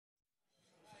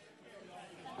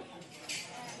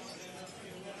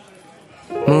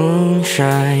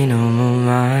Moonshine on my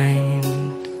mind.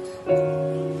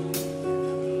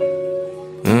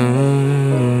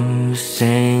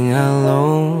 Saying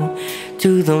hello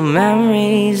to the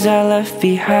memories I left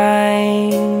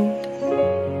behind.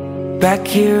 Back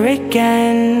here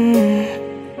again,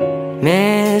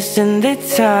 missing the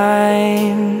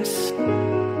times,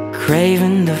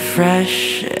 craving the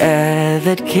fresh air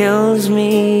that kills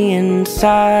me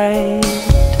inside.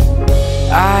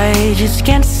 I just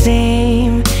can't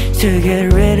seem to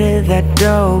get rid of that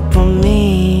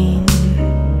dopamine.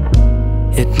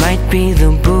 It might be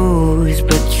the booze,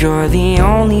 but you're the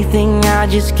only thing I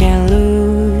just can't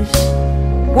lose.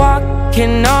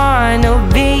 Walking on a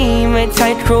beam, a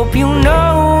tightrope, you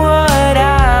know what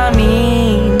I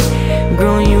mean.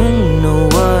 Girl, you know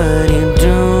what you're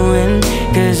doing,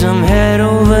 'cause I'm head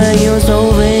over heels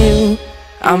over you.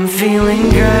 I'm feeling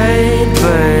good,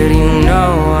 but you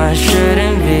know I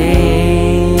shouldn't be.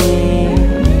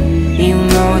 You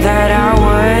know that I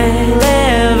would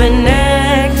live in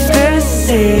ecstasy.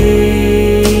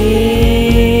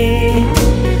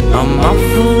 I'm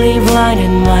awfully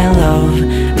blinded, my love,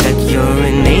 that you're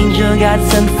an angel God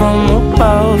sent from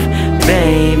above.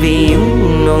 Baby, you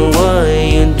know what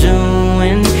you're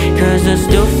doing, 'cause I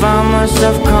still find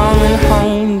myself coming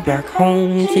home, back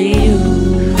home to you.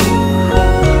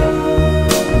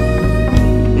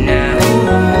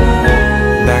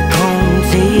 Back home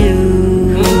to you.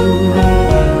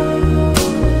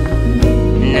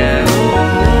 No.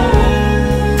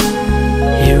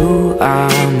 You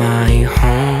are my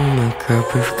home, a cup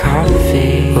of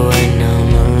coffee when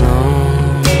I'm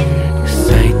alone.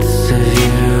 Sights of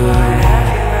you,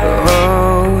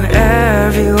 oh,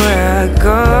 everywhere I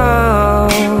go.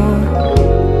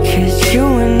 'Cause you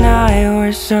and I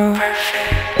were so perfect.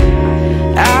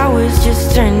 Hours just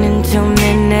turned into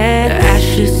minutes,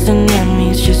 ashes and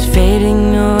memories just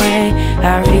fading away.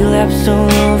 I relapse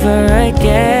all over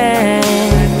again.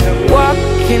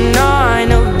 Walking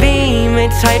on a beam, a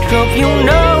tightrope, you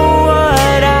know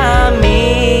what I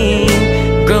mean.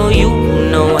 Girl, you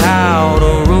know how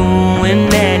to ruin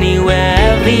anywhere,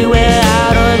 everywhere,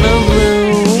 out of the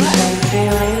blue. I'm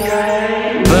feeling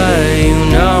good, but you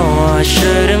know I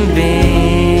shouldn't be.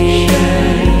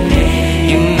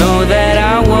 You know that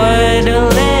I would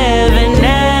live in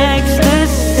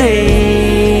ecstasy.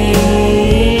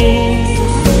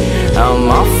 I'm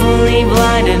awfully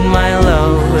blinded, my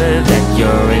love, that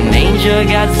you're an angel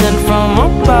God sent from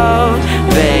above.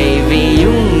 Baby,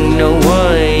 you know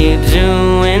what you're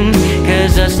doing,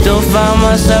 'cause I still find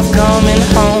myself coming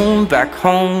home, back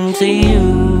home to you.